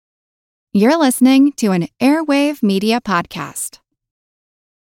You're listening to an Airwave Media Podcast.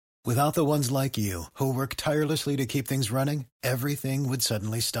 Without the ones like you, who work tirelessly to keep things running, everything would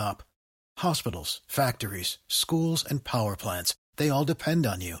suddenly stop. Hospitals, factories, schools, and power plants, they all depend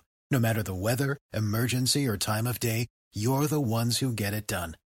on you. No matter the weather, emergency, or time of day, you're the ones who get it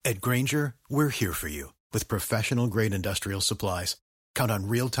done. At Grainger, we're here for you with professional-grade industrial supplies. Count on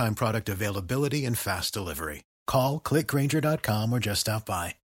real-time product availability and fast delivery. Call, clickgrainger.com, or just stop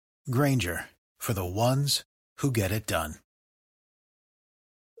by. Grainger, for the ones who get it done.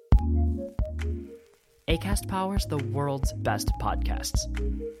 Acast powers the world's best podcasts.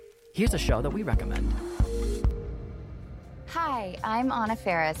 Here's a show that we recommend. Hi, I'm Anna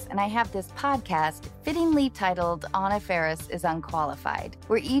Faris, and I have this podcast fittingly titled Anna Faris is Unqualified,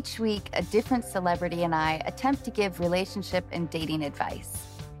 where each week a different celebrity and I attempt to give relationship and dating advice.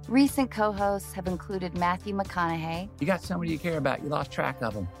 Recent co-hosts have included Matthew McConaughey. You got somebody you care about, you lost track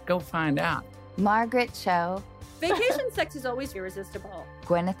of them. Go find out. Margaret Cho. Vacation sex is always irresistible.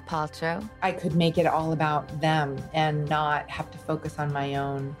 Gwyneth Paltrow. I could make it all about them and not have to focus on my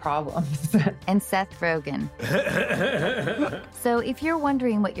own problems. And Seth Rogen. So if you're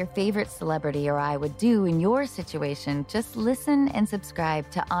wondering what your favorite celebrity or I would do in your situation, just listen and subscribe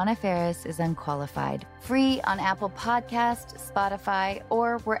to Anna Faris is Unqualified. Free on Apple Podcasts, Spotify,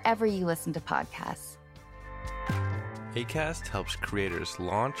 or wherever you listen to podcasts. Acast helps creators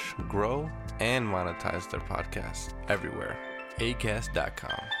launch, grow, and monetize their podcasts everywhere.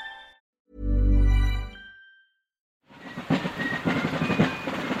 Acast.com.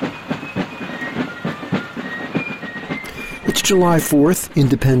 It's July 4th,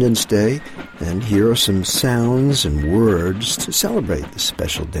 Independence Day, and here are some sounds and words to celebrate this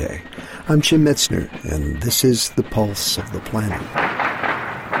special day. I'm Jim Metzner, and this is The Pulse of the Planet.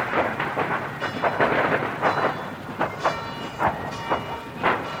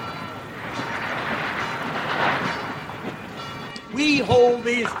 We hold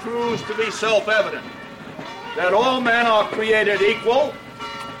these truths to be self-evident, that all men are created equal,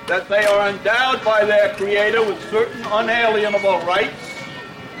 that they are endowed by their Creator with certain unalienable rights,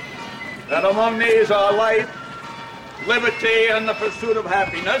 that among these are life, liberty, and the pursuit of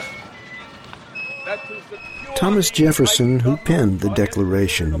happiness. Thomas Jefferson, who penned the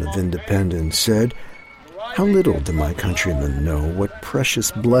Declaration of Independence, said, "How little do my countrymen know what precious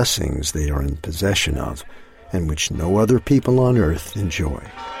blessings they are in possession of, and which no other people on earth enjoy."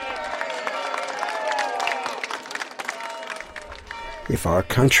 If our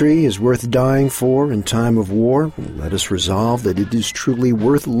country is worth dying for in time of war, let us resolve that it is truly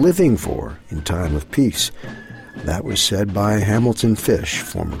worth living for in time of peace. That was said by Hamilton Fish,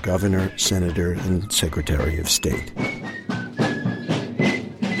 former governor, senator, and Secretary of State.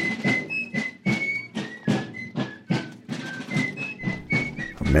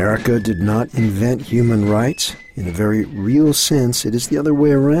 America did not invent human rights. In a very real sense, it is the other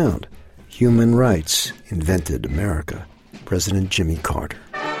way around. Human rights invented America. President Jimmy Carter.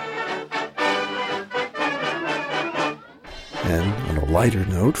 And on a lighter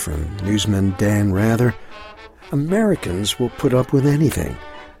note from newsman Dan Rather, Americans will put up with anything,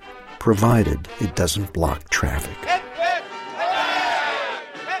 provided it doesn't block traffic.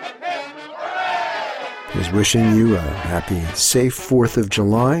 Here's wishing you a happy, safe 4th of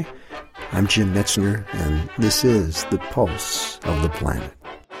July. I'm Jim Metzner, and this is The Pulse of the Planet.